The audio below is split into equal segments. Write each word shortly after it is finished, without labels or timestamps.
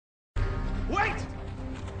Wait!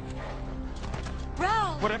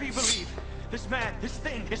 Ralph! Whatever you believe, this man, this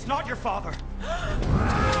thing, is not your father.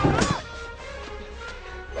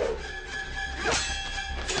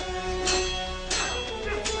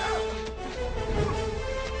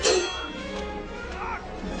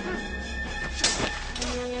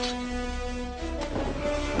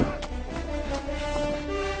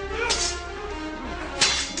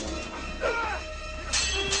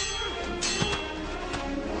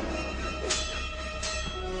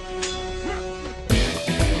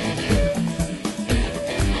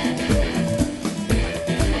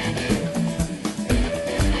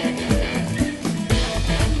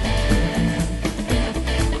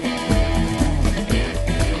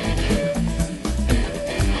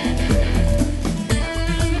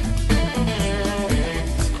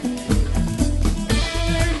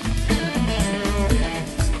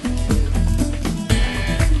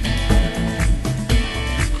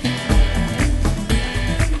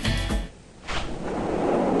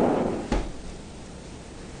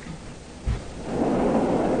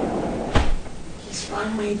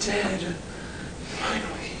 Finally dead.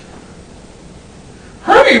 Finally.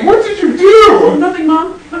 Honey, what did you do? Nothing,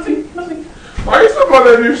 Mom. Nothing. Why is the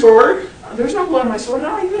blood on your sword? There's no blood on my sword.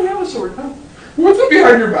 I don't even have a sword. No. What's it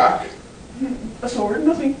behind your back? A sword?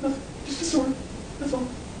 Nothing. Just a sword. That's all.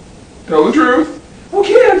 Tell the truth.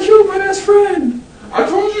 Okay, I killed my best friend. I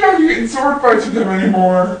told you not to get in sword fights with him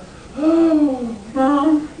anymore. Oh,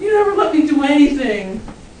 Mom. You never let me do anything.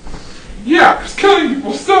 Yeah, because killing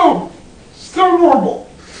people's so normal.